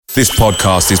This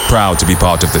podcast is proud to be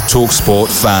part of the TalkSport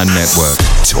Fan Network.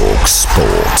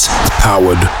 TalkSport.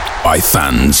 Powered by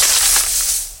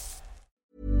fans.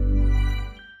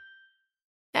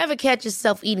 Ever catch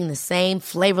yourself eating the same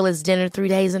flavorless dinner 3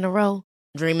 days in a row?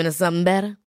 Dreaming of something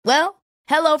better? Well,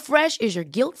 HelloFresh is your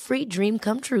guilt-free dream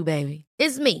come true, baby.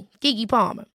 It's me, Keke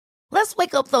Palmer. Let's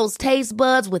wake up those taste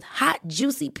buds with hot,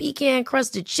 juicy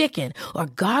pecan-crusted chicken or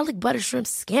garlic butter shrimp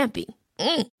scampi.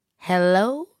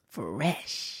 Hello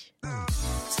Fresh.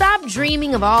 Stop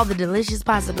dreaming of all the delicious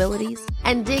possibilities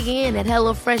and dig in at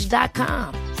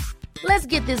HelloFresh.com. Let's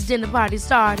get this dinner party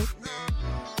started.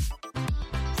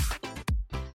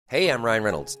 Hey, I'm Ryan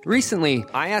Reynolds. Recently,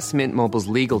 I asked Mint Mobile's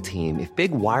legal team if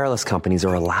big wireless companies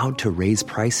are allowed to raise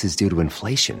prices due to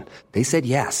inflation. They said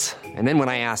yes. And then when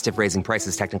I asked if raising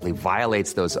prices technically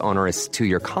violates those onerous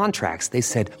 2-year contracts, they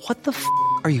said, "What the f***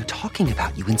 are you talking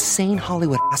about, you insane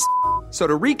Hollywood ass?" So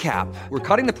to recap, we're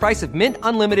cutting the price of Mint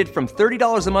Unlimited from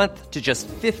 $30 a month to just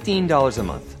 $15 a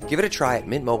month. Give it a try at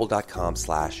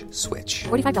mintmobile.com/switch.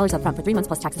 $45 up front for 3 months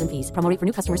plus taxes and fees. Promo rate for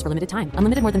new customers for limited time.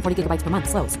 Unlimited more than 40 gigabytes per month.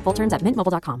 Slows full terms at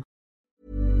mintmobile.com.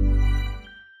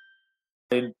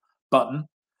 Button.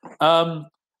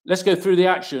 Let's go through the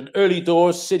action. Early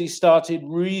doors, City started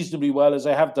reasonably well, as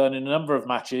they have done in a number of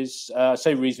matches. I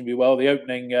say reasonably well, the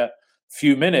opening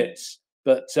few minutes.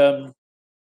 But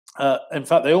in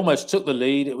fact, they almost took the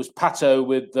lead. It was Pato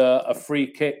with a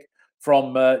free kick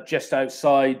from just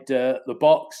outside the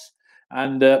box.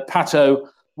 And Pato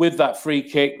with that free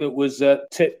kick that was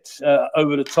tipped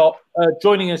over the top.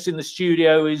 Joining us in the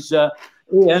studio is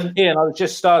Ian. Ian, I was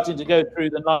just starting to go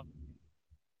through the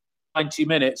 90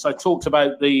 minutes. I talked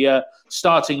about the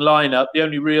starting lineup. The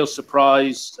only real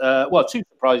surprise, two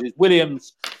surprises.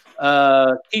 Williams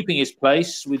keeping his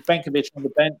place with Benkovic on the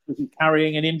bench. Was he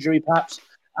carrying an injury perhaps?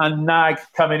 And Nag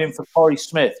coming in for Corey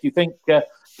Smith. Do you think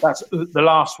that's the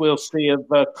last we'll see of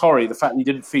Corey, the fact he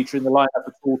didn't feature in the lineup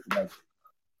at all today?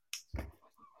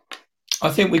 I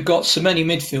think we've got so many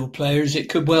midfield players, it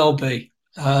could well be.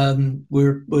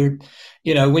 We're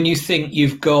when you think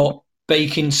you've got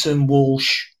Bakinson,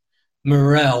 Walsh,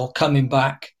 Morel coming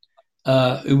back,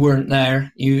 who weren't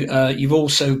there, you've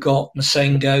also got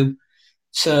Masengo.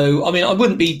 So, I mean, I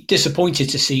wouldn't be disappointed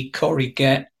to see Corey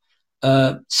get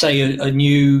say a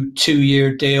new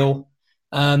 2-year deal.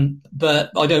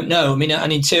 But I don't know. I mean,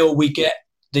 and until we get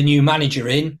the new manager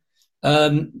in,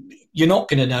 you're not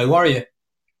going to know, are you?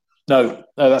 No,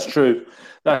 that's true.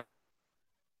 That's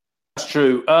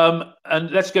true. And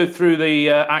let's go through the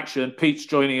action. Pete's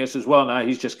joining us as well now.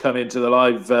 He's just come into the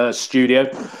live studio.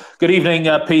 Good evening,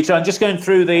 Peter. I'm just going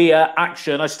through the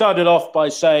action. I started off by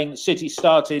saying City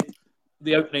started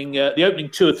the opening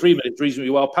 2 or 3 minutes reasonably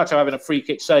well. Pato having a free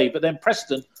kick save, but then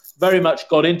Preston very much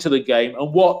got into the game,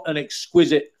 and what an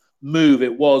exquisite move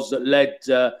it was that led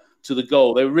to the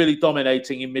goal. They were really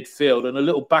dominating in midfield, and a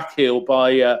little back heel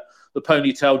by the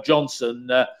ponytail Johnson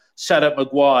set up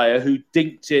Maguire, who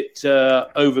dinked it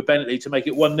over Bentley to make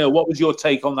it 1-0. What was your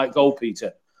take on that goal,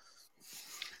 Peter?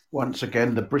 Once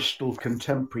again, the Bristol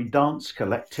Contemporary Dance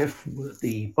Collective,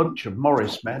 the bunch of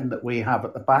Morris men that we have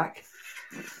at the back,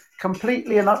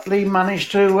 completely and utterly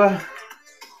managed to...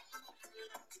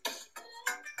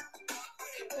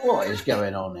 What is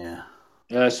going on here?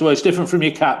 So it's different from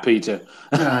your cat, Peter.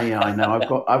 Yeah, I know.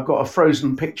 I've got a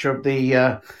frozen picture of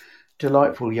the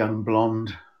delightful young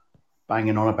blonde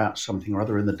banging on about something or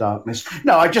other in the darkness.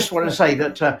 No, I just want to say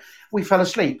that we fell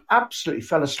asleep. Absolutely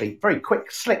fell asleep. Very quick,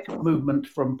 slick movement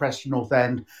from Preston North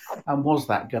End. And was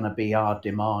that going to be our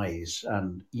demise?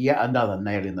 And yet another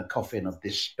nail in the coffin of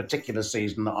this particular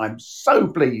season that I'm so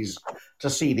pleased to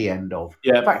see the end of.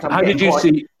 Yeah. In fact, How did you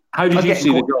see the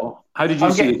goal? How did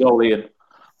you see the goal, Ian?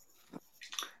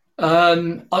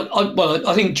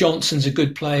 I think Johnson's a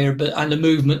good player, and the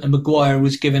movement of Maguire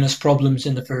was giving us problems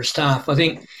in the first half. I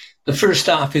think the first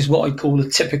half is what I call a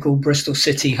typical Bristol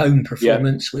City home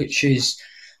performance, which is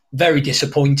very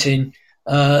disappointing.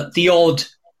 The odd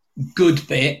good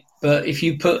bit, but if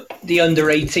you put the under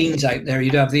 18s out there,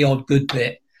 you'd have the odd good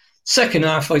bit. Second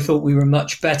half, I thought we were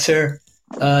much better.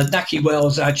 Naki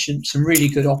Wells had some really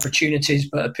good opportunities,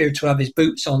 but appeared to have his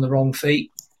boots on the wrong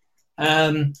feet.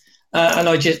 And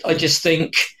I just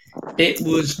think it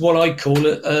was what I call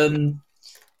it.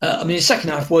 The second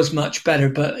half was much better,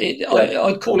 but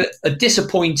I'd call it a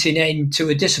disappointing end to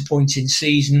a disappointing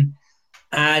season.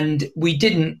 And we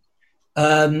didn't.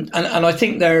 And I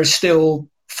think there are still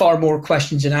far more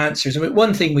questions than answers. I mean,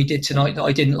 one thing we did tonight that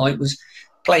I didn't like was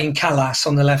playing Callas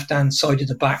on the left-hand side of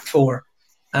the back four.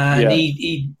 And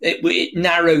it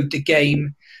narrowed the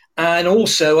game. And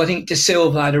also, I think De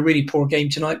Silva had a really poor game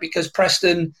tonight because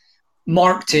Preston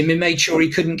marked him and made sure he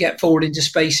couldn't get forward into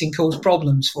space and cause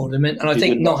problems for them. And I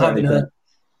think not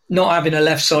having a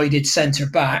left-sided centre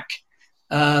back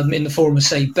in the form of,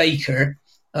 say, Baker,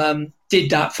 did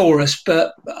that for us.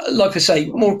 But like I say,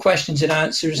 more questions than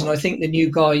answers, and I think the new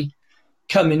guy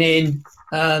coming in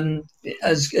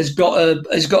has got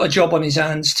a job on his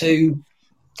hands to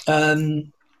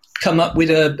come up with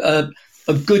a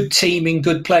good team and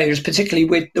good players, particularly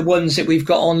with the ones that we've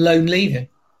got on loan leaving.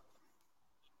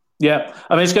 Yeah,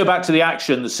 I mean, let's go back to the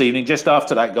action this evening. Just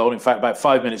after that goal, in fact, about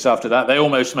 5 minutes after that, they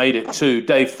almost made it 2.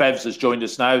 Dave Fevs has joined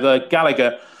us now. The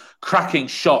Gallagher cracking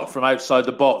shot from outside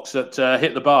the box that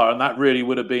hit the bar, and that really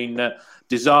would have been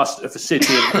disaster for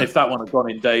City if that one had gone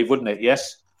in, Dave, wouldn't it?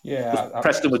 Yes? Yeah.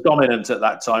 Preston were dominant at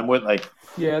that time, weren't they?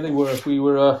 Yeah, they were. We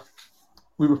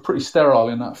were pretty sterile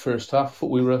in that first half. I thought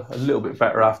we were a little bit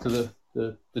better after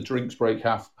the drinks break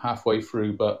halfway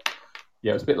through, but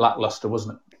yeah, it was a bit lacklustre,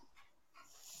 wasn't it?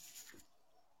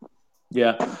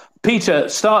 Yeah. Peter,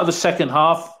 start of the second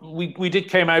half, we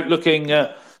came out looking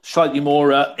slightly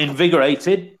more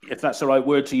invigorated, if that's the right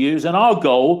word to use. And our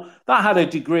goal, that had a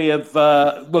degree of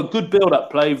good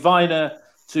build-up play, Viner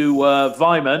to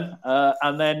Vyman,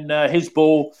 and then his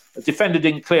ball, the defender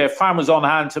didn't clear. Fam was on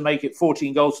hand to make it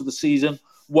 14 goals for the season,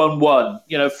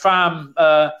 1-1. Fam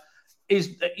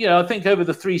is, I think over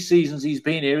the 3 seasons he's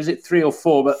been here, is it 3 or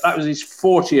 4? But that was his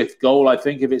 40th goal, I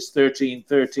think, if it's 13,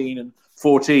 and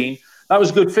 14. That was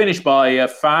a good finish by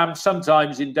Fam.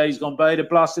 Sometimes in days gone by, he'd have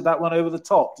blasted that one over the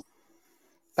top.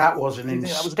 That was an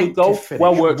instinctive goal? finish.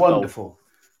 Well worked. Wonderful.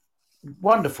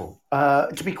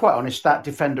 To be quite honest, that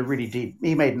defender really did.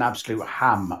 He made an absolute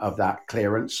ham of that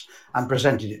clearance and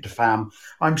presented it to Fam.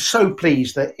 I'm so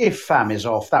pleased that if Fam is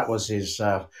off, that was his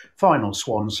final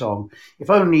swan song. If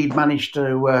only he'd managed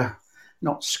to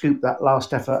not scoop that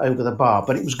last effort over the bar.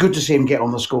 But it was good to see him get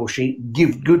on the score sheet.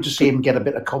 Good to see him get a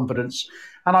bit of confidence.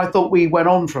 And I thought we went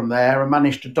on from there and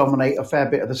managed to dominate a fair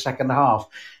bit of the second half.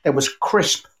 There was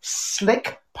crisp,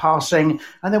 slick passing,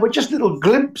 and there were just little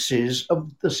glimpses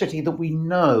of the City that we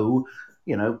know,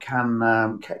 can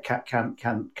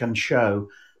show.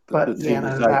 But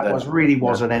that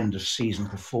was an end of season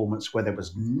performance where there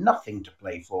was nothing to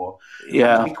play for.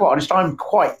 Yeah. And to be quite honest, I'm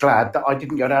quite glad that I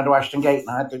didn't go down to Ashton Gate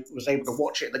and was able to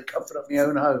watch it in the comfort of my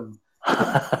own home.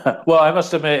 Well, I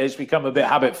must admit, it's become a bit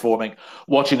habit-forming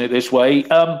watching it this way.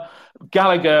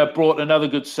 Gallagher brought another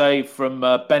good save from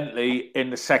Bentley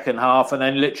in the second half, and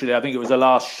then literally, I think it was the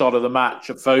last shot of the match.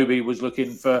 Afobe was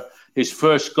looking for his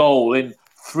first goal in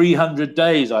 300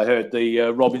 days, I heard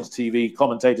the Robbins TV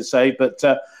commentator say, but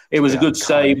it was a good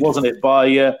save, wasn't it,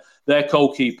 by their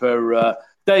goalkeeper.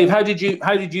 Dave, how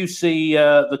did you see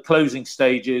the closing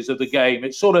stages of the game?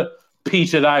 It sort of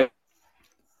petered out,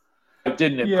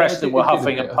 didn't it? Yeah, Preston were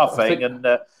huffing and puffing, and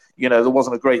there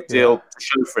wasn't a great deal to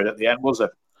show for it at the end, was there?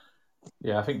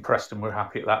 Yeah, I think Preston were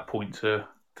happy at that point to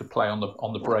play on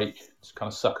the break, to kind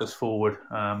of suck us forward.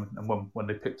 And when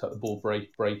they picked up the ball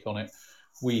break on it,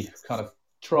 we kind of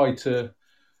tried to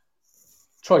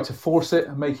force it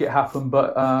and make it happen.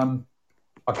 But I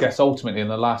guess ultimately in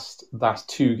the last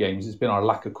 2 games, it's been our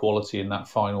lack of quality in that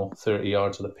final 30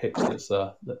 yards of the pitch that's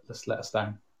let us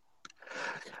down.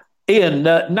 Ian,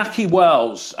 Naki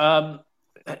Wells,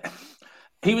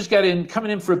 he was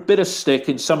coming in for a bit of stick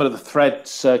in some of the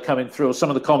threads coming through, or some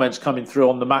of the comments coming through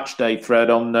on the match day thread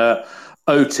on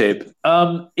OTIB.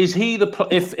 Is he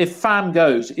if Fam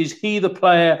goes, is he the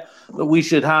player that we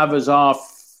should have as our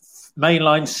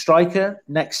mainline striker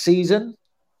next season?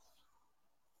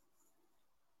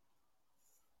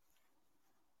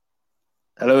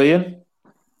 Hello, Ian.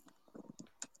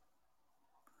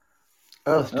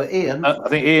 Earth to Ian. I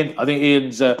think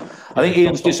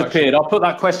Ian's disappeared. I'll put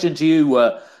that question to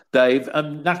you, Dave.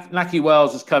 Naki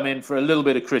Wells has come in for a little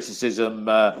bit of criticism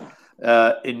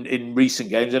in recent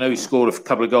games. I know he scored a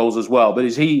couple of goals as well, but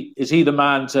is he the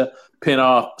man to pin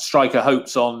our striker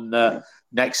hopes on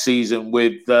next season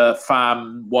with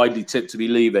Fam widely tipped to be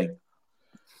leaving?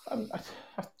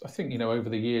 I think over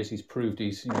the years he's proved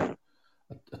he's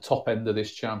a top end of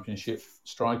this championship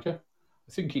striker.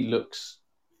 I think he looks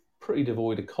pretty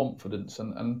devoid of confidence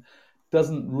and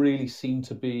doesn't really seem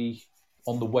to be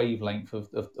on the wavelength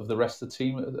of the rest of the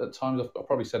team at times. I've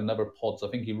probably said in other pods, I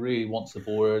think he really wants the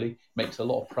ball early, makes a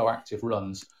lot of proactive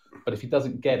runs, but if he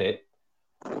doesn't get it,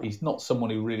 he's not someone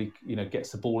who really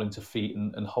gets the ball into feet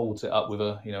and holds it up with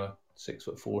a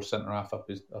 6'4" centre half up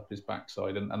his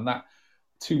backside, and that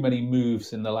too many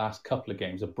moves in the last couple of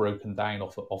games have broken down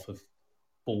off of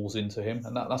balls into him,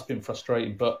 and that's been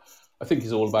frustrating. But I think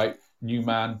it's all about new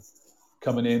man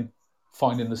coming in,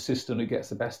 finding the system that gets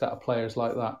the best out of players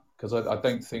like that. because I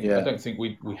don't think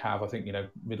we have. I think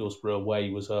Middlesbrough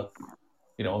away was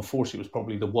unfortunately it was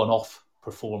probably the one-off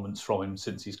performance from him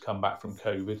since he's come back from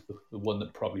COVID, the one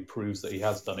that probably proves that he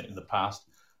has done it in the past,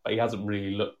 but he hasn't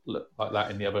really looked like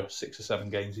that in the other 6 or 7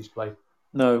 games he's played.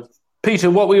 No. Peter,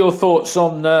 what were your thoughts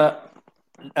on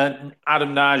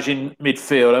Adam Nagy in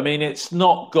midfield? I mean, it's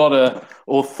not got a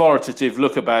authoritative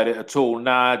look about it at all.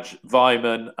 Nagy,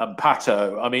 Weimann and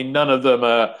Pato. I mean, none of them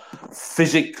are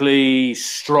physically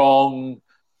strong,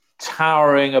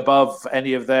 towering above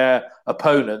any of their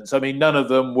opponents. I mean, none of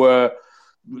them were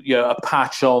a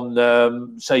patch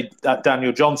on, say,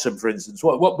 Daniel Johnson, for instance.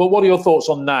 But what are your thoughts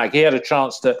on Nagy? He had a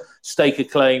chance to stake a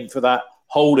claim for that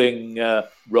holding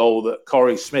role that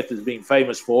Corey Smith has been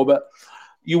famous for, but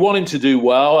you want him to do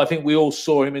well. I think we all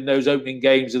saw him in those opening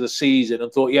games of the season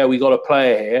and thought, we got a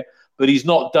player here, but he's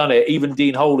not done it. Even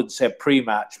Dean Holden said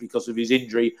pre-match because of his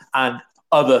injury and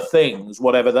other things,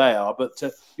 whatever they are. But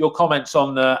your comments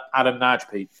on Adam Nagy,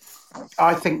 Pete?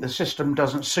 I think the system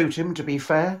doesn't suit him, to be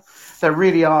fair. There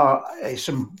really are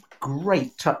some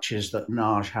great touches that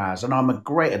Nagy has, and I'm a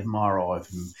great admirer of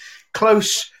him.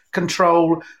 Close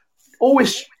control,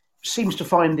 always seems to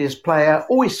find his player,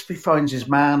 always finds his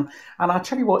man. And I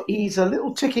tell you what, he's a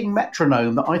little ticking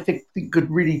metronome that I think could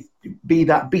really be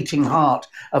that beating heart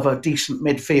of a decent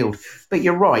midfield. But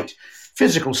you're right,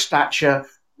 physical stature,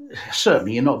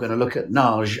 certainly you're not going to look at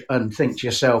Nagy and think to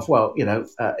yourself, well,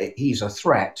 he's a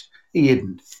threat. He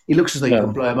isn't. He looks as though you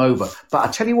can blow him over. But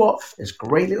I tell you what, there's a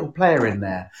great little player in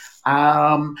there.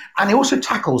 And he also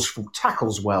tackles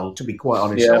well, to be quite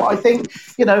honest. Yeah. So I think,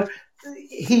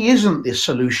 he isn't the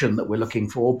solution that we're looking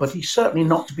for, but he's certainly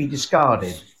not to be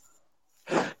discarded.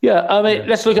 Yeah, I mean,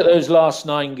 let's look at those last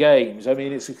 9 games. I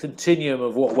mean, it's a continuum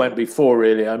of what went before,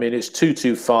 really. I mean, it's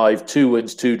 2-2-5, 2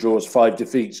 wins, 2 draws, 5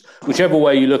 defeats. Whichever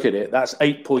way you look at it, that's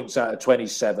 8 points out of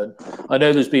 27. I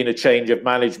know there's been a change of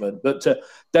management, but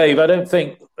Dave, I don't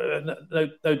think,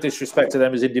 no disrespect to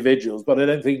them as individuals, but I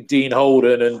don't think Dean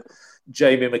Holden and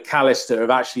Jamie McAllister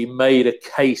have actually made a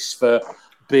case for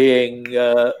being...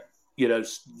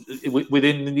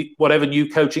 within whatever new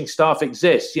coaching staff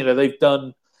exists, they've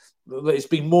done. It's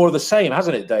been more of the same,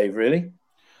 hasn't it, Dave? Really?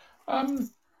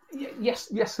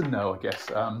 Yes and no, I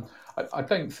guess. I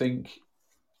don't think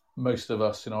most of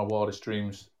us in our wildest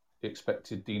dreams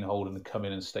expected Dean Holden to come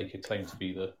in and stake a claim to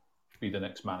be the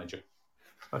next manager.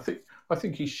 I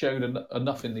think he's shown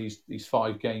enough in these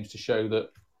 5 games to show that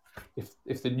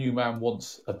if the new man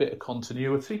wants a bit of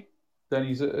continuity, then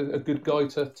he's a good guy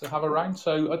to have around.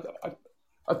 So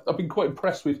I've been quite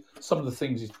impressed with some of the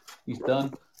things he's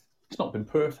done. It's not been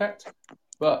perfect,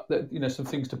 but some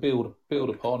things to build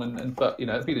upon. But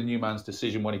it'll be the new man's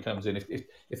decision when he comes in.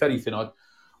 If anything, I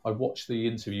watched the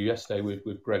interview yesterday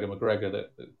with Gregor McGregor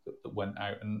that went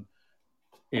out, and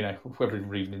whether he's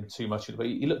reading too much of it, but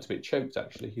he looked a bit choked.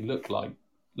 Actually, he looked like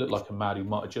a man who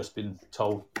might have just been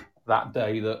told that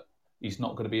day that he's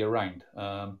not going to be around.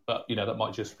 But, that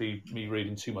might just be me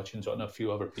reading too much into it. I know a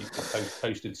few other people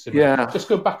posted similar. Yeah. Just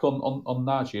go back on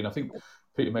Nagy, and I think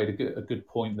Peter made a good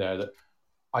point there that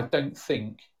I don't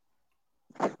think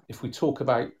if we talk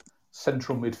about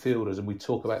central midfielders and we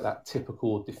talk about that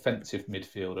typical defensive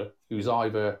midfielder who's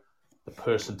either the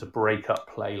person to break up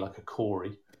play like a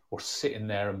Corey or sit in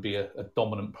there and be a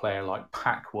dominant player like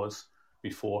Pack was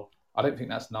before, I don't think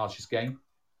that's Nagy's game.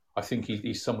 I think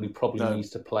he's somebody who probably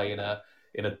needs to play in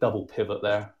a double pivot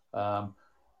there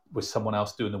with someone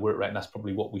else doing the work rate, and that's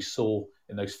probably what we saw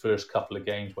in those first couple of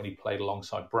games when he played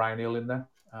alongside Brownhill in there.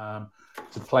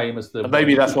 To play him as the... And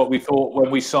maybe that's what we thought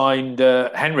when we signed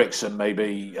Henriksen,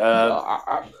 maybe.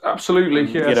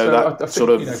 Absolutely, yeah. That sort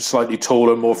of slightly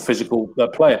taller, more physical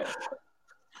player.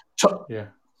 Yeah.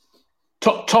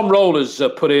 Tom Roller's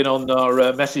put in on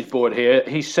our message board here.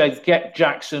 He said, get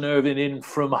Jackson Irvine in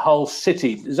from Hull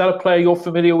City. Is that a player you're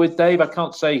familiar with, Dave? I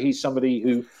can't say he's somebody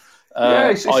who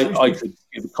I could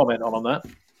give a comment on that.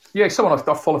 Yeah, he's someone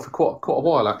I've followed for quite a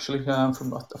while, actually. I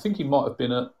think he might have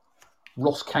been at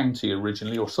Ross County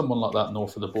originally, or someone like that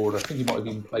north of the border. I think he might have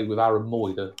even played with Aaron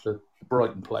Moy, the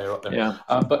Brighton player up there. Yeah.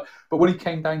 But when he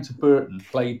came down to Burton,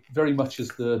 played very much as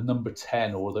the number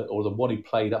 10 or the one who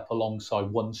played up alongside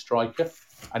one striker,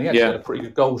 and he actually had a pretty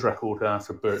good goals record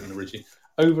for Burton originally.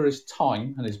 Over his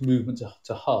time and his movement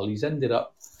to Hull, he's ended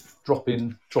up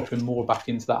dropping more back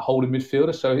into that holding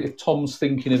midfielder. So if Tom's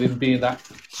thinking of him being that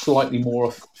slightly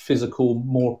more physical,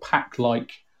 more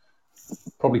pack-like,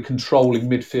 probably controlling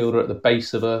midfielder at the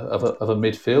base of a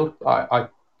midfield,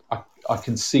 I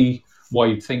can see why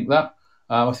you'd think that.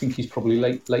 I think he's probably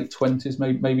late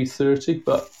 20s, maybe 30.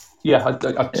 But yeah,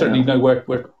 I certainly know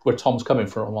where Tom's coming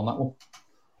from on that one.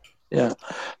 Yeah.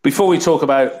 Before we talk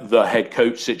about the head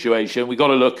coach situation, we got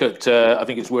to look at. I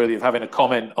think it's worthy of having a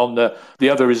comment on the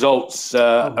other results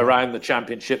around the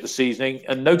Championship this evening,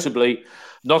 and notably,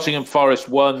 Nottingham Forest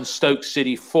 1, Stoke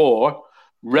City 4,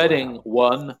 Reading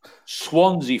 1,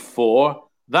 Swansea 4.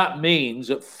 That means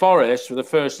that Forest, for the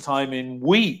first time in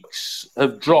weeks,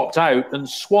 have dropped out, and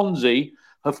Swansea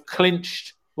have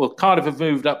clinched. Well, Cardiff have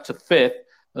moved up to 5th,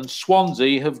 and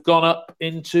Swansea have gone up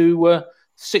into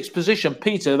 6th position.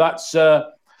 Peter, that's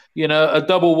a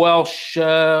double Welsh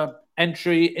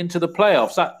entry into the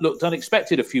playoffs. That looked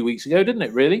unexpected a few weeks ago, didn't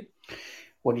it? Really?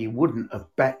 Well, you wouldn't have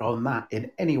bet on that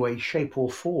in any way, shape, or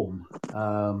form.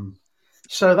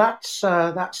 So that's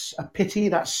a pity.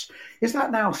 Is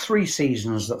that now 3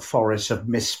 seasons that Forest have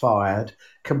misfired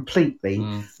completely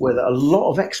with a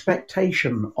lot of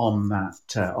expectation on that.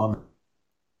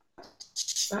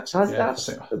 That's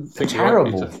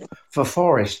terrible for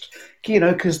Forest,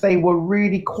 because they were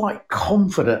really quite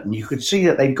confident, and you could see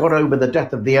that they got over the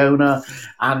death of the owner,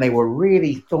 and they were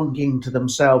really thinking to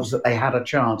themselves that they had a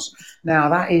chance. Now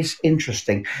that is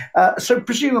interesting. So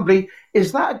presumably,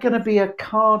 is that going to be a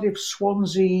Cardiff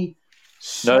Swansea?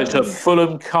 No, it's a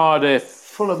Fulham Cardiff.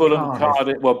 Fulham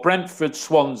Cardiff. Well, Brentford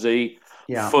Swansea.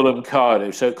 Yeah. Fulham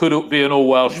Cardiff. So it could be an all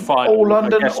Welsh final. All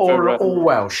London or all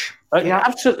Welsh.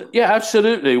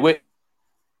 Absolutely. Which,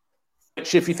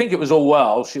 if you think it was all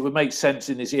Welsh, it would make sense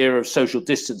in this era of social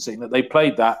distancing that they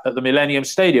played that at the Millennium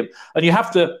Stadium. And you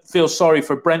have to feel sorry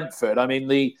for Brentford. I mean,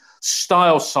 the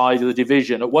style side of the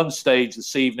division, at one stage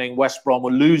this evening, West Brom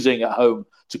were losing at home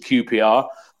to QPR.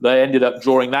 They ended up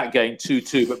drawing that game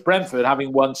 2-2. But Brentford,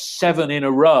 having won 7 in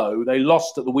a row, they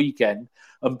lost at the weekend.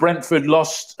 And Brentford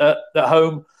lost at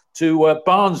home to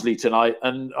Barnsley tonight.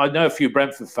 And I know a few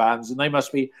Brentford fans, and they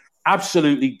must be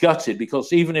absolutely gutted,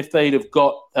 because even if they'd have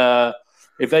got a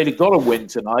win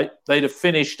tonight, they'd have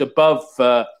finished above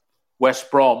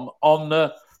West Brom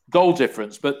on goal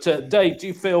difference. But Dave, do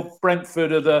you feel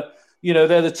Brentford are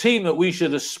they're the team that we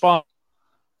should aspire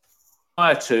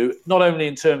to, not only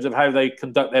in terms of how they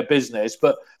conduct their business,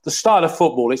 but the style of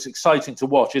football? It's exciting to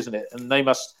watch, isn't it? And they've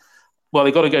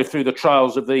got to go through the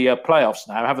trials of the playoffs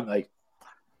now, haven't they?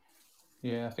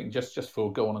 Yeah, I think just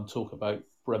for go on and talk about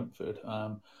Brentford,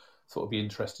 thought it'd be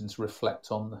interesting to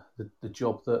reflect on the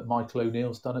job that Michael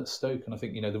O'Neill's done at Stoke. And I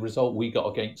think, the result we got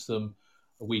against them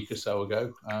a week or so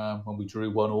ago, when we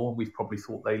drew 1-1, and we probably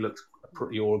thought they looked a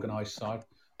pretty organised side.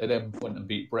 They then went and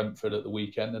beat Brentford at the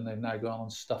weekend, and they've now gone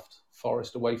and stuffed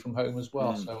Forest away from home as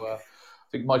well. So I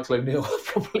think Michael O'Neill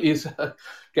probably is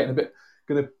going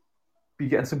to be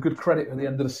getting some good credit at the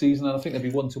end of the season, and I think there'll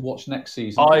be one to watch next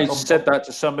season. I said that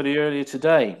to somebody earlier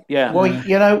today. Yeah. Well,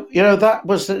 that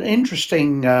was an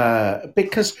interesting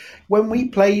because when we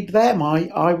played them,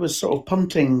 I was sort of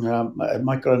punting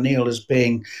Michael O'Neill as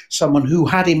being someone who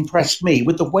had impressed me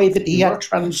with the way that he had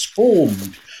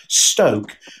transformed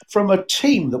Stoke from a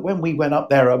team that when we went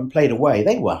up there and played away,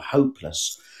 they were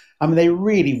hopeless. I mean, they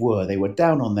really were. They were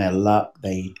down on their luck.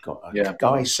 They got a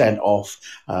guy sent off,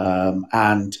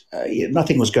 and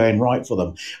nothing was going right for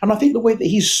them. And I think the way that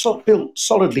he's built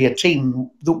solidly a team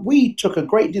that we took a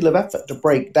great deal of effort to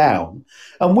break down,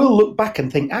 and we'll look back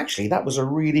and think, actually, that was a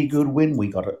really good win we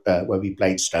got when we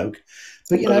played Stoke.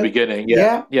 But, at the beginning,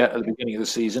 at the beginning of the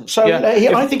season. So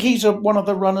I think he's one of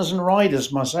the runners and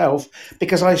riders myself,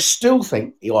 because I still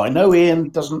think, I know Ian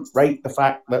doesn't rate the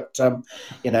fact that,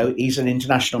 he's an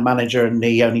international manager and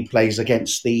he only plays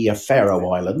against the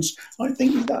Faroe Islands. I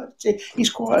think that he's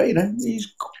quite,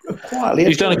 he's quietly.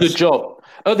 He's done a good job.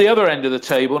 At the other end of the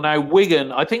table, now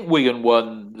I think Wigan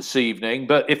won this evening,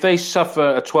 but if they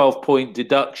suffer a 12-point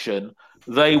deduction,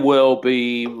 they will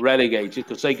be relegated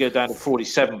because they go down to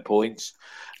 47 points.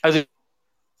 As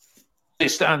it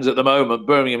stands at the moment,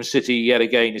 Birmingham City yet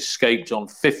again escaped on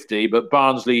 50, but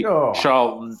Barnsley,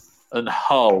 Charlton and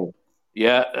Hull,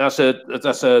 that's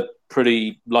a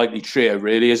pretty likely trio,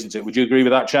 really, isn't it? Would you agree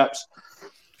with that, chaps?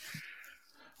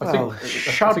 I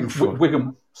think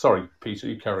Wigan... Sorry, Peter,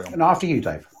 you carry on. And after you,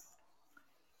 Dave.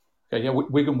 Yeah,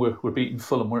 Wigan were beating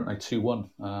Fulham, weren't they, 2-1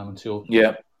 until...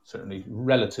 certainly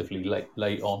relatively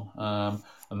late on,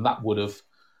 and that would have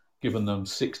given them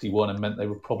 61 and meant they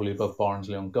were probably above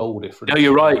Barnsley on goal difference. No,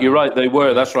 you're right. They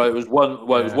were. That's right. It was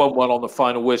 1-1 on the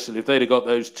final whistle. If they'd have got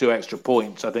those 2 extra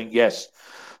points, I think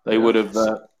they would have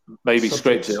maybe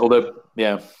scraped it. Although,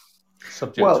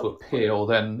 subject to appeal,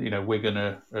 then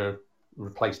Wigan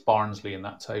replaced Barnsley in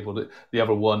that table. The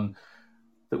other one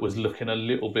that was looking a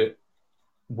little bit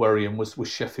worrying was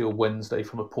Sheffield Wednesday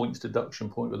from a points deduction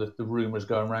point, with the rumours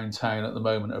going around town at the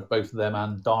moment of both them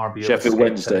and Derby. Sheffield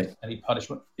Wednesday. Any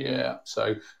punishment? Yeah. So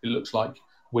it looks like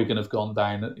Wigan have gone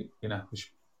down,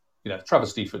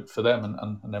 travesty for them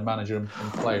and their manager and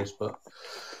players, but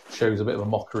shows a bit of a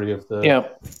mockery of the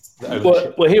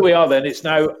ownership. Well, here we are then. It's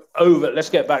now over. Let's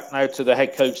get back now to the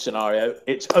head coach scenario.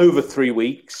 It's over 3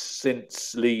 weeks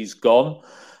since Lee's gone.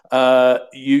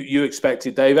 You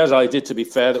expected, Dave, as I did, to be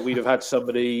fair, that we'd have had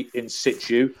somebody in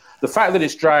situ. The fact that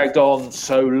it's dragged on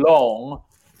so long,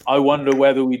 I wonder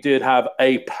whether we did have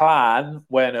a plan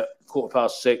when at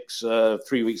 6:15,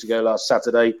 3 weeks ago, last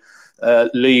Saturday,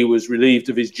 Lee was relieved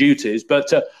of his duties.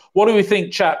 But what do we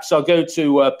think, chaps? I'll go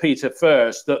to Peter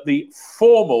first. That the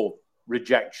formal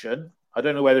rejection, I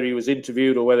don't know whether he was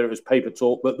interviewed or whether it was paper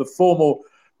talk, but the formal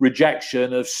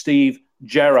rejection of Steve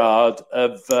Gerrard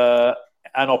of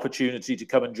an opportunity to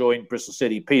come and join Bristol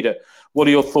City. Peter, what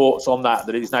are your thoughts on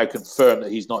that he's now confirmed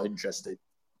that he's not interested?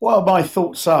 Well, my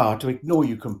thoughts are to ignore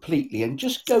you completely and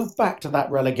just go back to that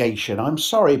relegation. I'm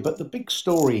sorry, but the big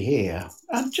story here,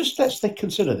 and just let's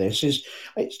consider this, is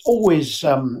it's always,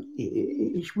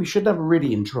 we should never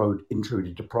really intrude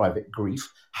into private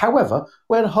grief. However,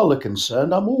 where Hull are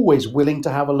concerned, I'm always willing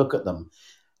to have a look at them.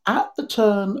 At the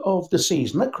turn of the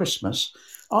season, at Christmas,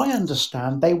 I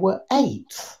understand they were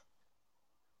 8th.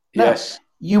 Now, yes.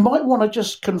 You might want to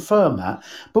just confirm that.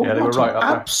 But what an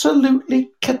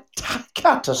absolutely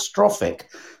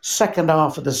catastrophic second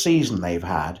half of the season they've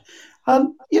had.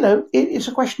 And, it's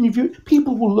a question of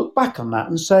people will look back on that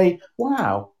and say,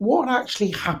 wow, what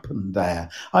actually happened there?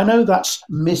 I know that's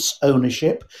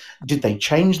mis-ownership. Did they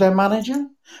change their manager?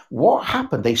 What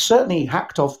happened? They certainly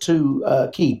hacked off 2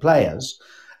 key players.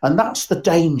 And that's the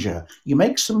danger. You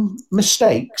make some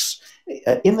mistakes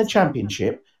in the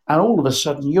Championship, and all of a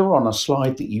sudden you're on a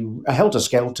slide a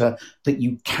helter-skelter that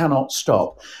you cannot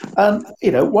stop. And,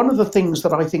 one of the things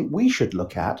that I think we should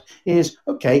look at is,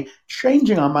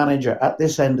 changing our manager at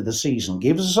this end of the season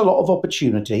gives us a lot of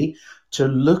opportunity to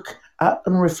look at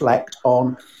and reflect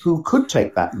on who could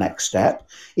take that next step.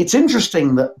 It's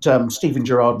interesting that Steven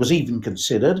Gerrard was even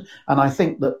considered, and I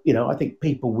think that, I think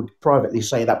people would privately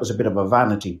say that was a bit of a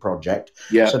vanity project.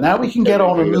 Yeah. So now we can get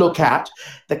on and look at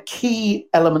the key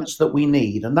elements that we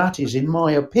need, and that is, in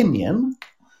my opinion,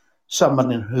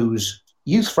 someone who's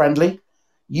youth-friendly,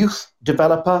 youth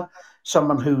developer,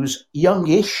 someone who's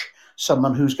youngish,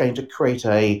 someone who's going to create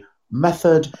a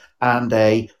method and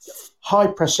a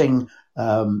high-pressing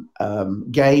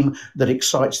game that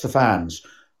excites the fans.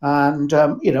 And,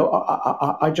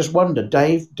 I just wonder,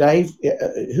 Dave,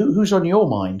 who's on your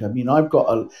mind? I mean, I've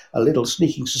got a little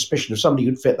sneaking suspicion of somebody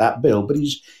who'd fit that bill, but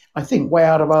he's, I think, way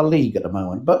out of our league at the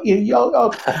moment. But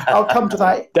I'll come to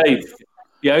that. Dave,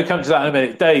 I'll come to that in a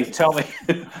minute. Dave, tell me,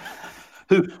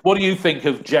 what do you think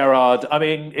of Gerrard? I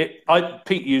mean,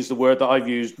 Pete used the word that I've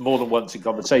used more than once in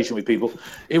conversation with people.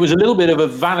 It was a little bit of a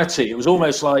vanity. It was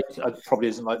almost like, it probably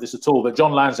isn't like this at all, but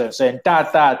John Lansdowne saying,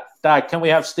 Dad, can we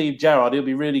have Steve Gerrard? He'll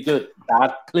be really good.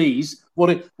 Dad, please.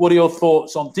 What are your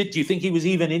thoughts on? Do you think he was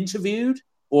even interviewed,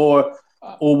 or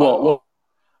what? What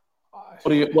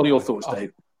are your thoughts,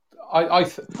 Dave?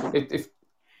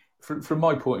 From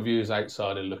my point of view as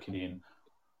outsider looking in,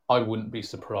 I wouldn't be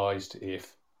surprised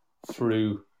if,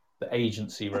 through the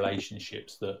agency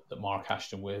relationships that Mark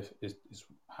Ashton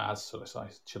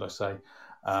should I say,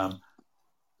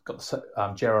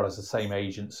 got Gerrard has the same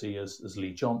agency as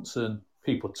Lee Johnson.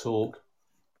 People talk,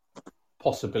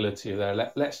 possibility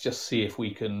there. Let's just see if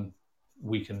we can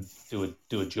do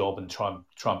a job and try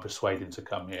and persuade him to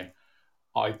come here.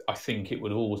 I think it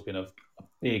would have always been a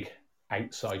big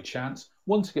outside chance,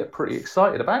 one to get pretty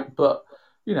excited about, but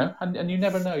and you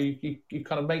never know. You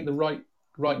kind of make the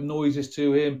right noises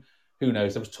to him. Who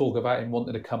knows? There was talk about him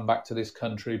wanting to come back to this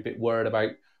country, a bit worried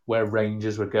about where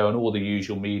Rangers were going, all the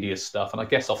usual media stuff. And I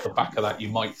guess off the back of that, you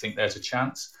might think there's a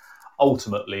chance.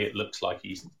 Ultimately, it looks like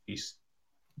he's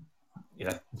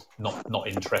not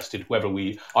interested.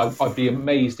 I'd be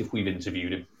amazed if we've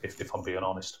interviewed him, if I'm being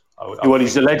honest.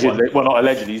 He's allegedly, not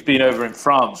allegedly, he's been over in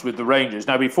France with the Rangers.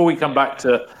 Now, before we come back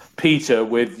to Peter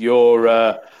with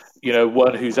your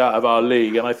one who's out of our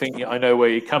league, and I think I know where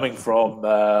you're coming from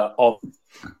on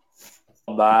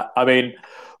that. I mean,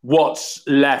 what's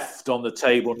left on the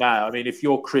table now? I mean, if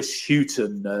you're Chris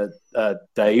Hughton,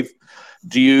 Dave,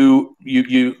 do you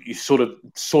sort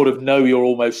of know you're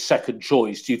almost second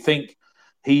choice? Do you think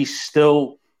he's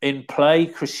still in play,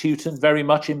 Chris Hughton, very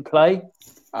much in play?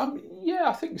 Yeah,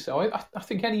 I think so. I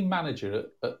think any manager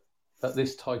at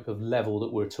this type of level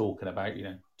that we're talking about,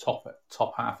 top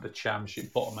half of the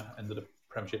Championship, bottom end of the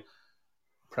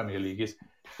Premier League,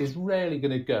 is rarely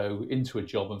going to go into a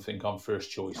job and think I'm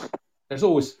first choice. There's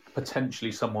always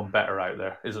potentially someone better out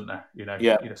there, isn't there?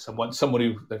 Someone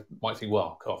who they might think,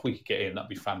 well, God, if we could get in, that'd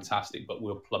be fantastic, but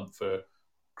we'll plump for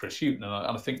Chris Hughton, and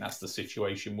I think that's the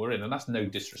situation we're in. And that's no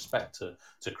disrespect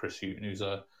to Chris Hughton, who's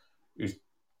had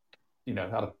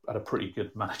a pretty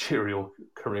good managerial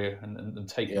career and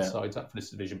taken sides up for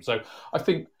this division. So I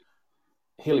think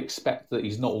he'll expect that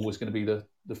he's not always going to be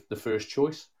the first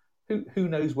choice. Who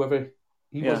knows whether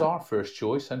he was our first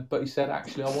choice, but he said,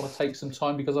 actually, I want to take some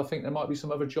time because I think there might be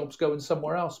some other jobs going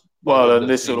somewhere else. Well, and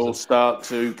this will all start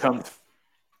to come.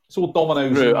 It's all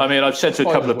dominoes. Through. I mean, I've said to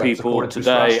a couple of people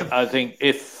today, I think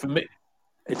if for me,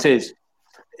 it is.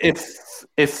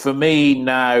 If for me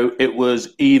now it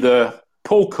was either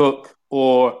Paul Cook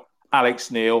or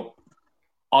Alex Neil,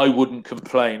 I wouldn't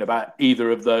complain about either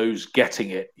of those getting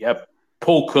it. Yeah,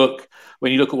 Paul Cook,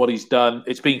 when you look at what he's done,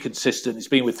 it's been consistent. It's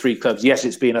been with 3 clubs. Yes,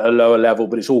 it's been at a lower level,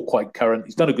 but it's all quite current.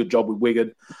 He's done a good job with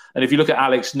Wigan. And if you look at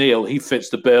Alex Neil, he fits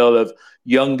the bill of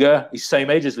younger. He's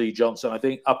same age as Lee Johnson, I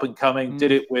think, up and coming.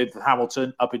 Did it with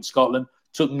Hamilton up in Scotland.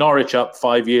 Took Norwich up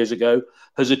 5 years ago.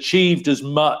 Has achieved as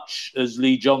much as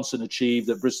Lee Johnson achieved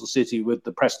at Bristol City with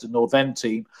the Preston North End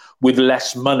team with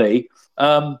less money.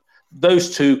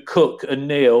 Those two, Cook and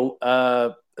Neil,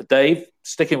 Dave,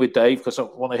 sticking with Dave because I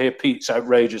want to hear Pete's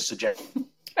outrageous suggestion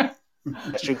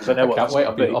because I know what that's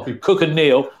going to be. Cook and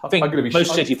Neil, I think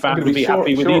most City fans would be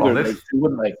happy with either of these,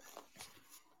 wouldn't they?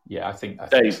 Yeah, I think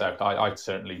so. I'd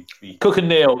certainly be. Cook and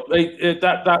Neil,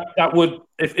 that would,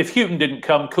 if Hughton didn't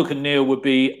come, Cook and Neil would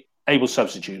be able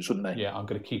substitutes, wouldn't they? Yeah, I'm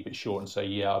going to keep it short and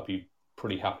say, I'd be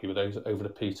pretty happy with those over to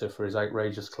Peter for his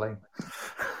outrageous claim.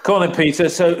 Come on then, Peter.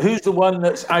 So who's the one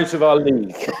that's out of our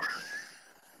league?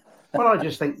 Well, I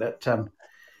just think that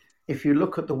if you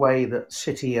look at the way that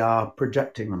City are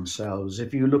projecting themselves,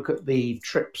 if you look at the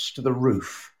trips to the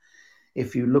roof,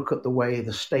 if you look at the way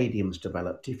the stadium's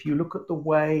developed, if you look at the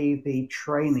way the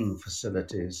training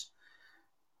facilities,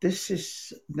 this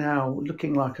is now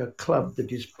looking like a club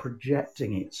that is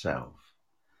projecting itself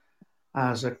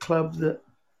as a club that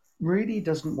really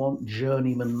doesn't want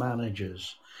journeyman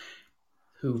managers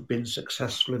who've been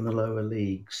successful in the lower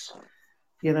leagues.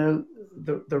 You know,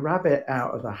 the rabbit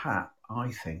out of the hat, I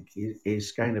think,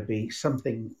 is going to be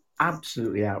something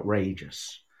absolutely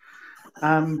outrageous.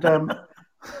 And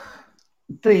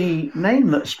the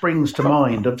name that springs to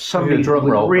mind of somebody who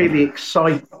would really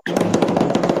excite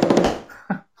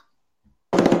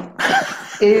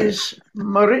is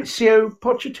Maurizio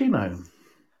Pochettino.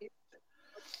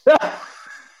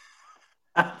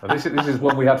 This is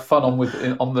one we had fun on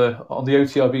the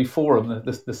OTIB forum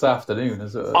this afternoon.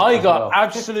 I got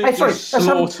absolutely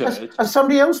slaughtered. Has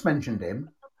somebody else mentioned him?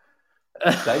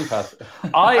 Dave has.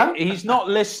 He's not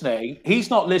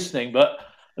listening. But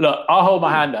look, I'll hold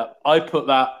my hand up. I put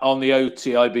that on the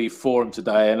OTIB forum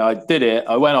today, and I did it.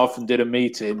 I went off and did a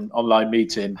online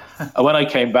meeting, and when I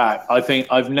came back, I think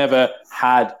I've never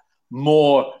had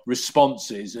more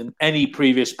responses than any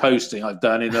previous posting I've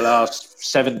done in the last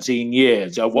 17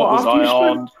 years.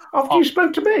 After you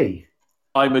spoke to me?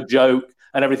 I'm a joke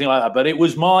and everything like that. But it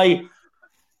was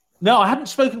no, I hadn't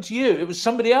spoken to you. It was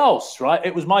somebody else, right?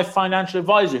 It was my financial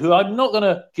advisor, who I'm not going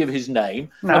to give his name.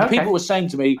 People were saying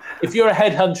to me, if you're a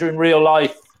headhunter in real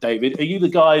life, David, are you the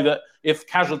guy that if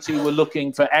Casualty were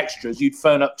looking for extras, you'd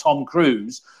phone up Tom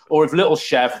Cruise? Or if Little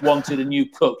Chef wanted a new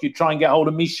cook, you'd try and get hold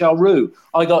of Michel Roux?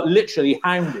 I got literally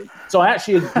hounded. So I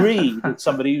actually agreed with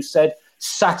somebody who said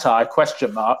satire ?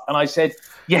 And I said,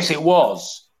 yes, it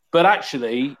was. But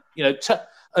actually,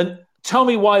 tell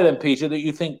me why then, Peter, that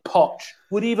you think Poch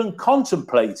would even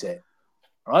contemplate it,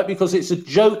 right? Because it's a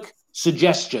joke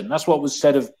suggestion. That's what was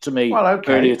said to me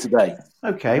earlier today.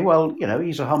 Okay, well,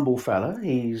 he's a humble fella.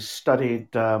 He's studied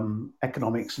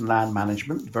economics and land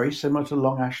management, very similar to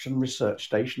Long Ashton Research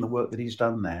Station, the work that he's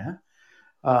done there.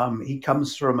 He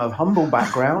comes from a humble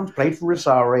background, played for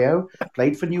Rosario,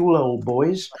 played for Newell Old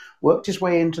Boys, worked his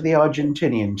way into the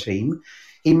Argentinian team.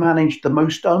 He managed the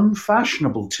most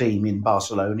unfashionable team in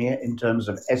Barcelona in terms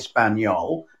of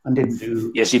Espanyol and didn't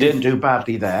do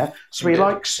badly there. So he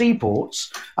likes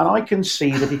seaports, and I can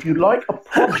see that if you like a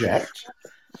project,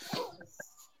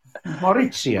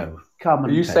 Maurizio, come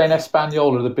and Are you saying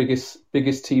Espanyol are the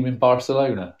biggest team in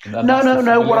Barcelona?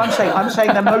 No. What I'm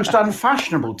saying the most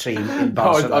unfashionable team in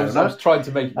Barcelona. I was trying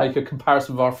to make a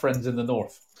comparison with our friends in the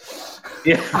north.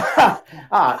 Yeah.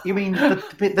 You mean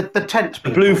the tent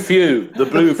people? The blue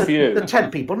few. The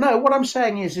tent people. No, what I'm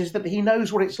saying is that he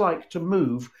knows what it's like to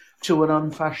move to an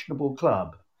unfashionable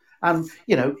club. And,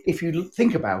 if you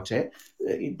think about it,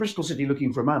 Bristol City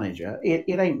looking for a manager,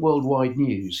 it ain't worldwide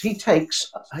news.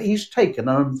 He's taken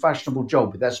an unfashionable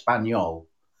job with Espanyol,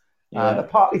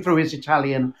 partly through his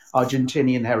Italian,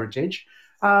 Argentinian heritage,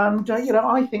 And,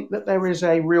 I think that there is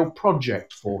a real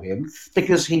project for him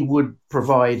because he would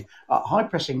provide a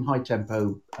high-pressing,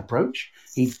 high-tempo approach.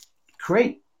 He'd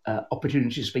create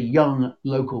opportunities for young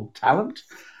local talent.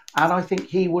 And I think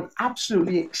he would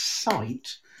absolutely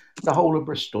excite the whole of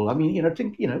Bristol. I mean,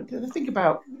 think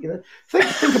about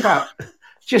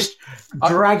just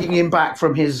dragging him back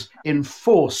from his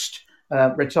enforced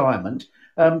retirement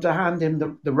to hand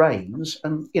him the reins,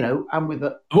 and with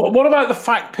a. What about the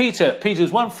fact, Peter?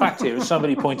 Peter's one fact here, as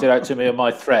somebody pointed out to me on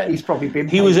my thread. He's probably been.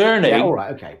 He was earning. Yeah, all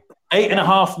right, okay.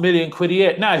 £8.5 million a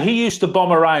year. Now, he used to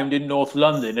bomb around in North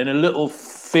London in a little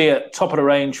Fiat,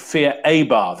 top-of-the-range Fiat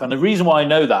Abarth. And the reason why I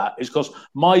know that is because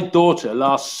my daughter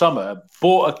last summer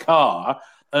bought a car,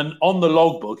 and on the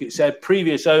logbook it said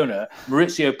previous owner,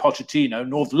 Maurizio Pochettino,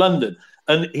 North London.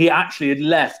 And he actually had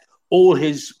left all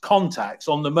his contacts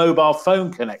on the mobile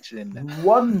phone connection in there.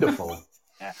 Wonderful.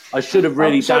 Yeah. I should have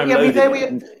really downloaded it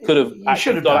and could have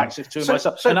actually got access to it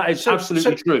myself. And that is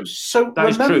absolutely true. That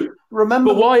is true.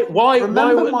 Remember, but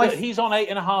why he's on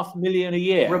 $8.5 million a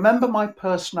year? Remember, my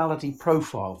personality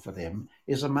profile for him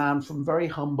is a man from very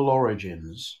humble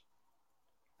origins.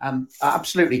 And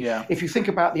absolutely, yeah. If you think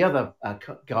about the other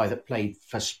guy that played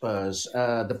for Spurs,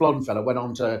 the blonde fella went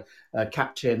on to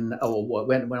captain, or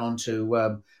went on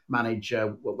to manage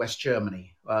West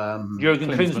Germany. Jurgen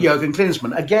Klinsmann. Jurgen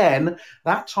Klinsmann. Again,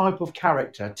 that type of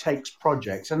character takes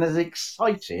projects and is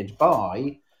excited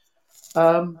by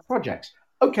projects.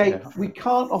 Okay, we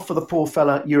can't offer the poor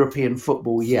fella European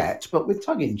football yet, but with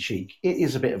tongue in cheek, it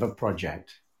is a bit of a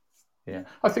project. Yeah,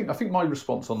 I think my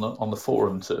response on the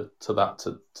forum to that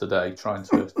today, trying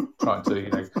to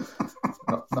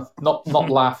not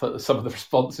laugh at some of the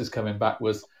responses coming back,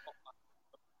 was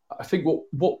I think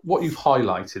what you've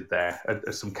highlighted there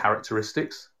are some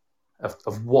characteristics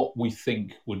of what we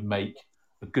think would make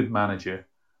a good manager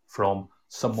from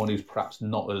someone who's perhaps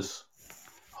not as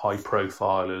high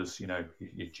profile as your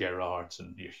Gerrards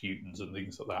and your Hutons and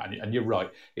things like that. And you're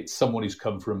right, it's someone who's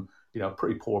come from a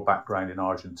pretty poor background in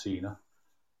Argentina.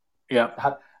 Yeah,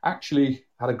 had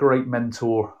a great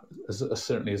mentor,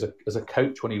 certainly as a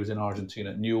coach when he was in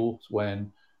Argentina at Newell's,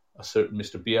 when a certain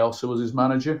Mr. Bielsa was his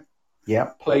manager.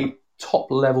 Yeah, played top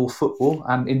level football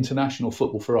and international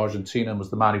football for Argentina, and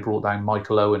was the man who brought down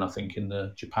Michael Owen, I think, in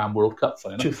the Japan World Cup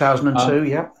final. 2002.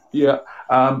 Yeah,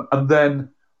 and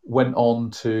then went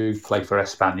on to play for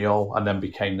Espanyol and then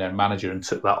became their manager and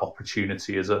took that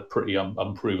opportunity as a pretty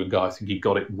unproven guy. I think he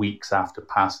got it weeks after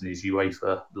passing his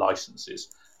UEFA licenses.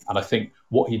 And I think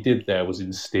what he did there was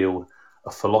instill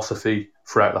a philosophy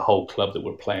throughout the whole club that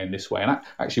we're playing this way. And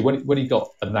actually, when he got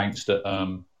announced at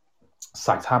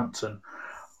Southampton,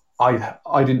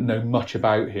 I didn't know much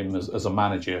about him as a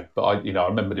manager, but I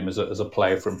remembered him as a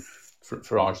player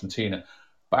for Argentina.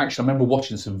 But actually, I remember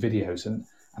watching some videos and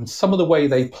some of the way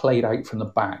they played out from the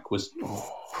back was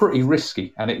pretty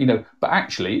risky. And but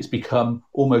actually, it's become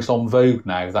almost en vogue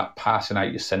now, that passing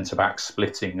out your centre back,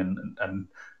 splitting and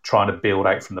trying to build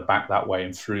out from the back that way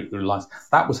and through the lines.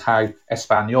 That was how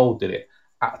Espanyol did it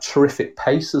at a terrific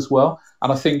pace as well.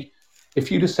 And I think if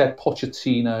you'd have said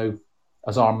Pochettino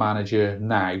as our manager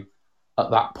now, at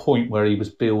that point where he was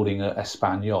building at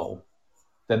Espanyol,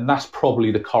 then that's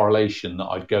probably the correlation that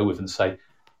I'd go with and say,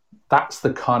 that's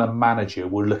the kind of manager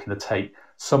we're looking to take,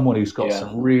 someone who's got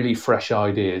some really fresh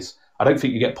ideas. I don't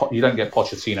think you don't get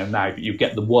Pochettino now, but you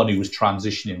get the one who was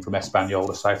transitioning from Espanyol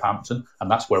to Southampton,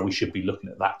 and that's where we should be looking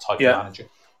at that type of manager.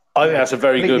 I think that's a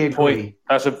very good point.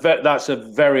 That's a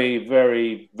very,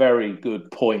 very, very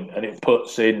good point, and it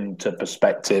puts into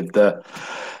perspective the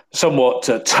somewhat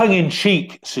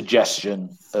tongue-in-cheek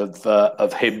suggestion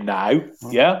of him now,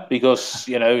 because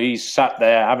he's sat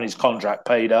there having his contract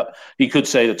paid up. He could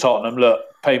say to Tottenham, "Look,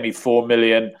 pay me $4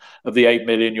 million of the $8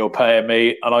 million you're paying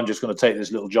me, and I'm just going to take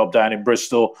this little job down in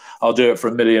Bristol. I'll do it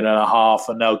for $1.5 million,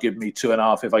 and they'll give me $2.5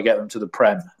 million if I get them to the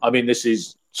Prem." I mean, this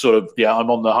is sort of I'm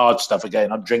on the hard stuff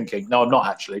again. I'm drinking. No, I'm not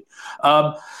actually.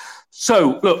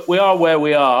 So, look, we are where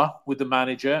we are with the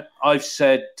manager. I've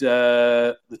said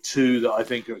the two that I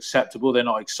think are acceptable. They're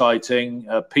not exciting.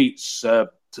 Pete's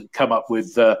come up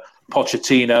with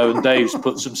Pochettino, and Dave's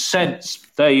put some sense.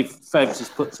 Dave Febbs has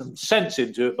put some sense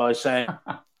into it by saying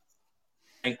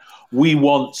we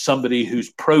want somebody whose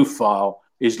profile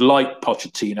is like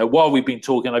Pochettino. While we've been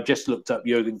talking, I've just looked up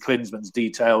Jurgen Klinsmann's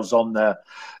details on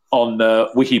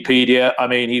Wikipedia. I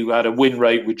mean, he had a win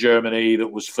rate with Germany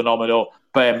that was phenomenal.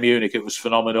 Bayern Munich, it was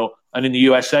phenomenal. And in the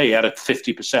USA, he had a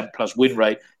 50% plus win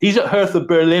rate. He's at Hertha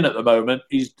Berlin at the moment.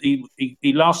 He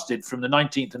lasted from the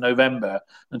 19th of November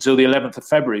until the 11th of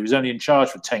February. He was only in charge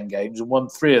for 10 games and won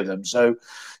 3 of them. So,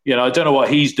 I don't know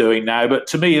what he's doing now, but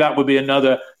to me, that would be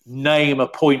another name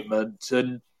appointment,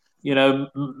 and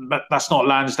that's not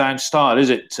Lansdown's style, is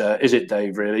it? Is it,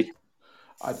 Dave? Really?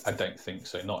 I don't think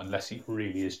so. Not unless he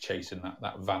really is chasing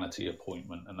that vanity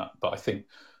appointment, But I think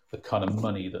the kind of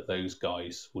money that those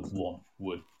guys would want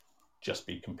would just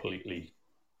be completely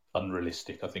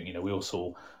unrealistic. I think we all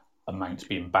saw amounts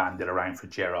being banded around for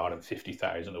Gerrard at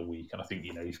 50,000 a week, and I think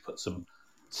he's put some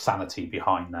sanity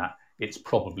behind that. It's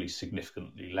probably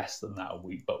significantly less than that a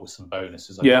week, but with some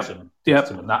bonuses. I did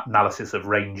some analysis of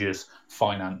Rangers'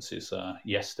 finances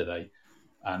yesterday.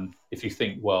 And if you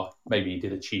think, well, maybe he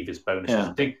did achieve his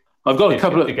bonuses. Yeah. I've got a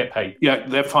couple of... They get paid. Yeah,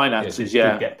 their finances,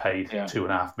 Did get paid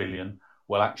 2.5 million.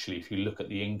 Well, actually, if you look at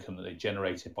the income that they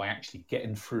generated by actually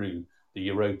getting through the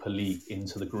Europa League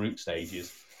into the group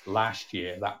stages, last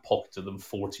year, that pocketed them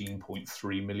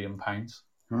 £14.3 million.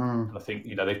 And I think,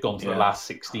 they've gone to the last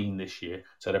 16 this year,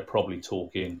 so they're probably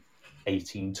talking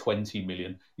 18, 20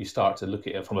 million. You start to look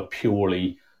at it from a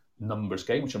purely numbers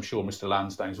game, which I'm sure Mr.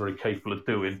 Lansdown is very capable of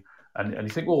doing. And you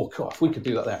think, oh, God, if we could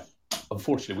do that there.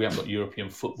 Unfortunately, we haven't got European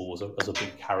football as a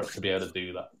big carrot to be able to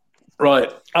do that.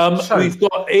 Right. We've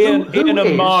got Ian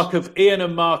and Mark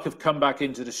have come back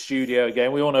into the studio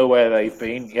again. We all know where they've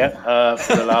been,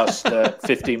 for the last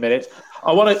 15 minutes.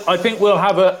 I think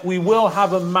we will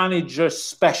have a manager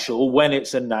special when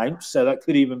it's announced. So that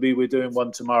could even be we're doing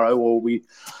one tomorrow, or we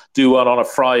do one on a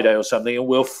Friday or something, and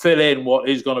we'll fill in what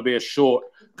is going to be a short,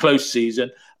 close season.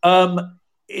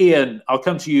 Ian, I'll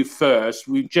come to you first.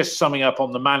 We're just summing up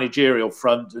on the managerial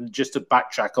front, and just to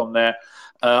backtrack on there,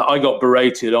 I got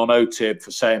berated on OTIB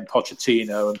for saying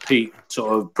Pochettino, and Pete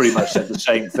sort of pretty much said the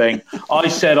same thing. I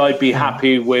said I'd be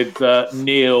happy with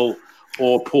Neil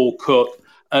or Paul Cook,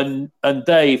 and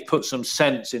Dave put some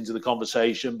sense into the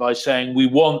conversation by saying we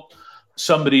want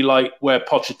somebody like where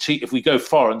Pochettino, if we go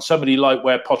foreign, somebody like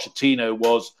where Pochettino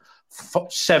was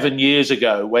 7 years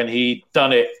ago when he'd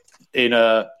done it in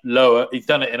a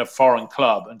foreign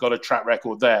club and got a track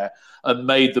record there and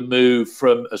made the move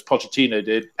from, as Pochettino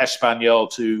did, Espanyol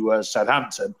to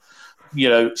Southampton.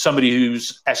 Somebody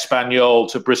who's Espanyol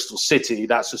to Bristol City,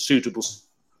 that's a suitable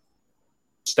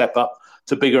step up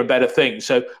to bigger and better things.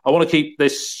 So I want to keep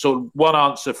this sort of one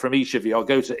answer from each of you. I'll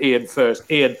go to Ian first.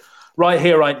 Ian, right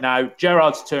here, right now,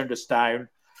 Gerrard's turned us down.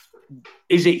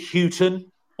 Is it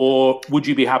Houghton, or would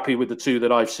you be happy with the two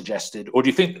that I've suggested? Or do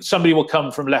you think somebody will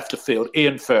come from left of field?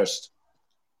 Ian first.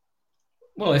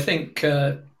 Well, I think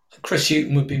Chris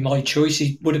Houghton would be my choice.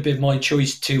 He would have been my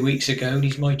choice 2 weeks ago, and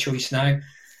he's my choice now.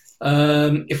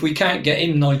 If we can't get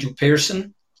him, Nigel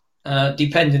Pearson,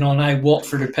 depending on how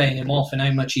Watford are paying him off and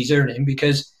how much he's earning,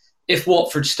 because if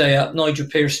Watford stay up, Nigel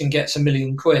Pearson gets £1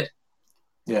 million.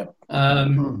 Yeah.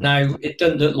 Now, it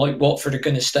doesn't look like Watford are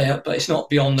going to stay up, but it's not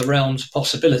beyond the realms of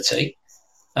possibility.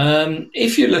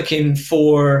 If you're looking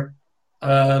for,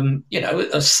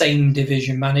 a same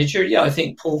division manager, I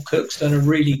think Paul Cook's done a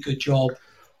really good job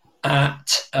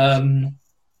at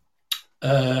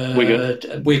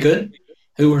Wigan,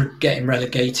 who were getting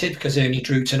relegated because they only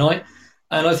drew tonight.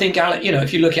 And I think,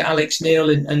 if you look at Alex Neil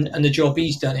and the job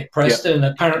he's done at Preston, and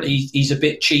apparently he's a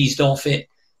bit cheesed off it,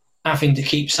 having to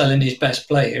keep selling his best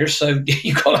players. So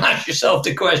you've got to ask yourself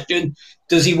the question,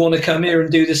 does he want to come here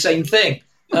and do the same thing?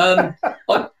 I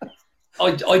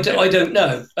don't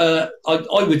know.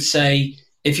 I would say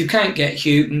if you can't get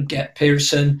Houghton, get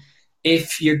Pearson.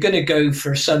 If you're going to go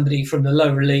for somebody from the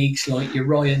lower leagues like your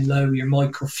Ryan Lowe, your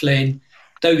Michael Flynn,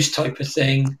 those type of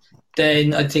thing,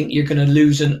 then I think you're going to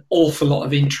lose an awful lot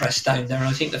of interest down there.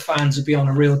 I think the fans will be on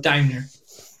a real downer.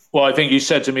 Well, I think you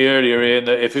said to me earlier, Ian,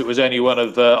 that if it was any one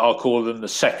of the, I'll call them the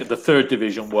third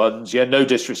division ones, no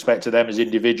disrespect to them as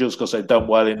individuals because they've done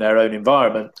well in their own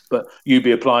environment, but you'd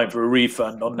be applying for a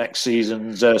refund on next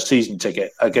season's season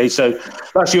ticket. Okay, so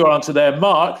that's your answer there.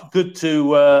 Mark, good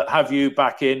to have you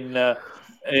back in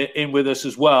with us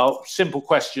as well. Simple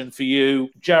question for you.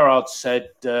 Gerrard said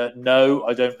no.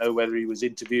 I don't know whether he was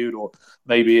interviewed or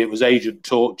maybe it was agent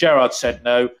talk. Gerrard said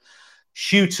no.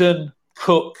 Houghton,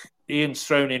 Cook, Ian's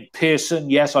thrown in Pearson.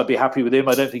 Yes, I'd be happy with him.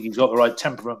 I don't think he's got the right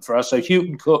temperament for us. So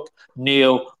Houghton, Cook,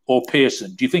 Neil or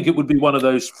Pearson. Do you think it would be one of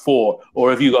those four, or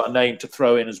have you got a name to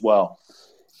throw in as well?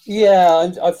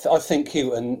 Yeah, I think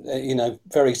Houghton,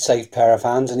 very safe pair of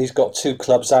hands, and he's got two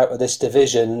clubs out of this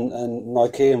division. And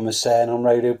like Ian was saying on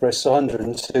Radio Bristol,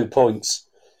 102 points.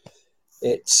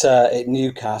 It's at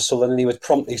Newcastle, and then he was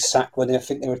promptly sacked when I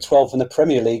think they were 12th in the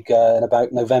Premier League in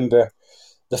about November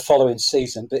the following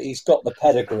season. But he's got the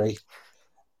pedigree,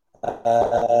 kept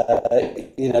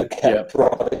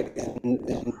right in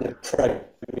the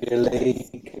Premier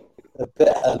League a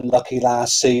bit unlucky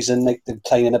last season. They're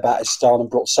playing in a better style and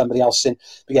brought somebody else in.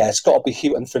 But yeah, it's got to be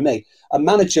Houghton for me. A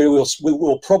manager who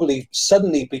will probably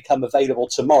suddenly become available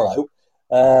tomorrow,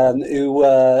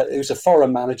 who's a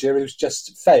foreign manager who's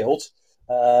just failed,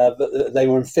 but they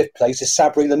were in 5th place, is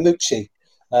Sabri Lamouchi.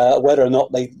 Whether or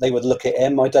not they would look at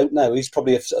him, I don't know. He's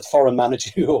probably a foreign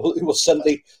manager who will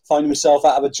suddenly find himself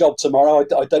out of a job tomorrow.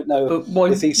 I don't know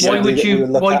if he's somebody that we would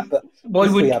look at. But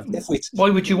why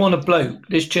would you want a bloke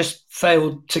that's just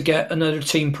failed to get another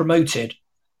team promoted?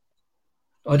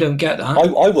 I don't get that.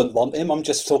 I wouldn't want him. I'm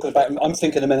just talking about. I'm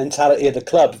thinking of the mentality of the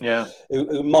club. Yeah.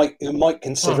 Who might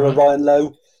consider a Ryan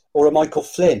Lowe or a Michael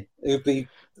Flynn. I'd be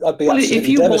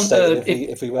absolutely devastated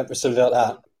if we went for something like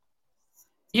that.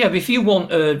 Yeah, but if you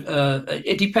want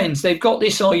it depends. They've got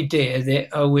this idea that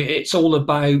it's all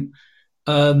about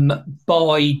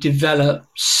buy, develop,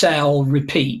 sell,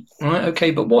 repeat, right? Okay,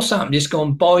 but what's happened? It's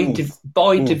gone buy,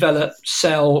 develop,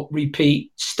 sell,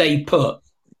 repeat, stay put,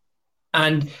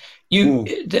 and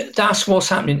that's what's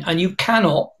happening. And you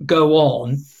cannot go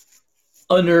on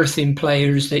unearthing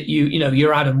players that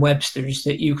your Adam Websters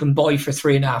that you can buy for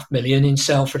 $3.5 million and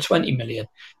sell for 20 million.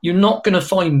 You're not going to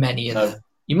find many of them.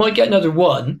 You might get another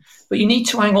one, but you need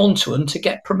to hang on to them to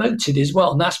get promoted as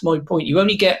well. And that's my point. You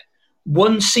only get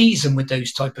one season with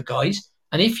those type of guys.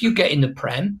 And if you get in the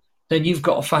Prem, then you've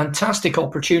got a fantastic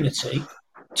opportunity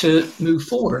to move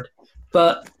forward.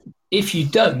 But if you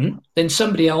don't, then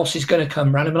somebody else is going to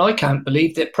come around. And I can't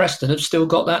believe that Preston have still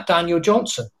got that Daniel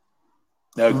Johnson.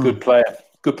 No, good player.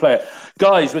 Good player.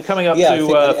 Guys, we're coming up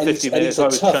to 50 minutes. I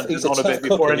was chanting on a bit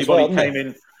before anybody came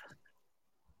in.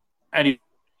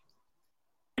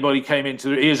 Anybody came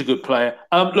into he is a good player.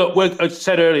 Look, I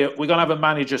said earlier, we're going to have a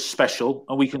manager special,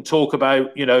 and we can talk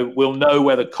about, we'll know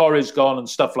where the core is gone and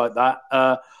stuff like that.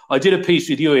 I did a piece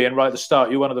with you, Ian, right at the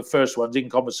start. You're one of the first ones in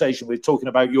conversation. We're talking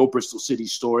about your Bristol City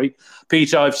story.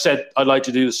 Peter, I've said I'd like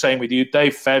to do the same with you.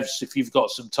 Dave Fevs, if you've got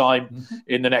some time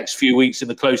in the next few weeks in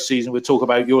the close season, we'll talk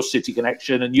about your City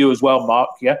connection, and you as well, Mark,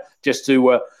 just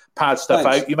to pad stuff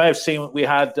out. You may have seen we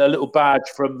had a little badge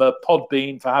from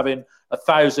Podbean for having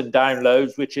 1,000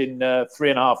 downloads, which in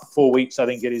 3.5-4 weeks, I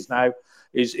think it is now,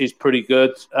 is pretty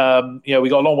good. We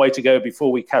got a long way to go before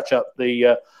we catch up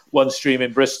the one stream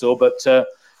in Bristol, but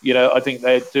I think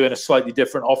they're doing a slightly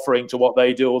different offering to what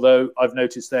they do, although I've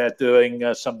noticed they're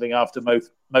doing something after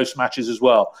most matches as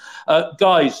well.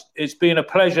 Guys, it's been a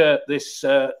pleasure, this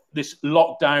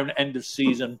lockdown end of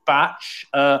season batch.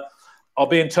 I'll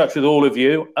be in touch with all of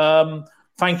you.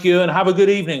 Thank you and have a good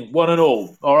evening, one and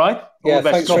all. All right? Yeah,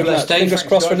 thanks very much. Fingers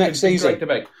crossed for next season. Great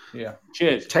debate. Yeah.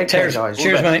 Cheers. Take care, guys.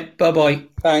 Cheers, mate. Bye-bye.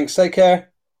 Thanks. Take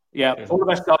care. Yeah. Cheers. All the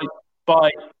best, guys.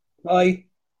 Bye. Bye.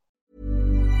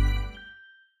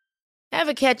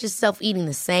 Ever catch yourself eating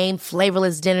the same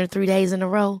flavorless dinner 3 days in a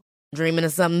row? Dreaming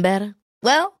of something better?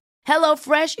 Well,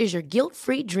 HelloFresh is your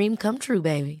guilt-free dream come true,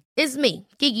 baby. It's me,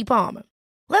 Keke Palmer.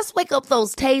 Let's wake up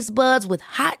those taste buds with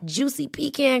hot, juicy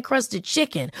pecan-crusted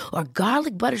chicken or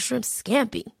garlic butter shrimp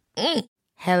scampi.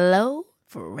 Hello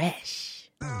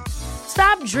Fresh.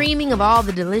 Stop dreaming of all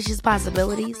the delicious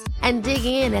possibilities and dig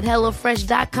in at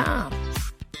HelloFresh.com.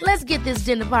 Let's get this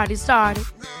dinner party started.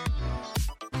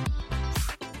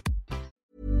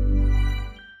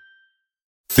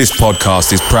 This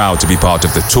podcast is proud to be part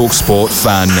of the TalkSport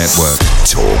Fan Network.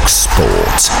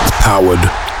 TalkSport.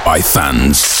 Powered by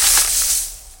fans.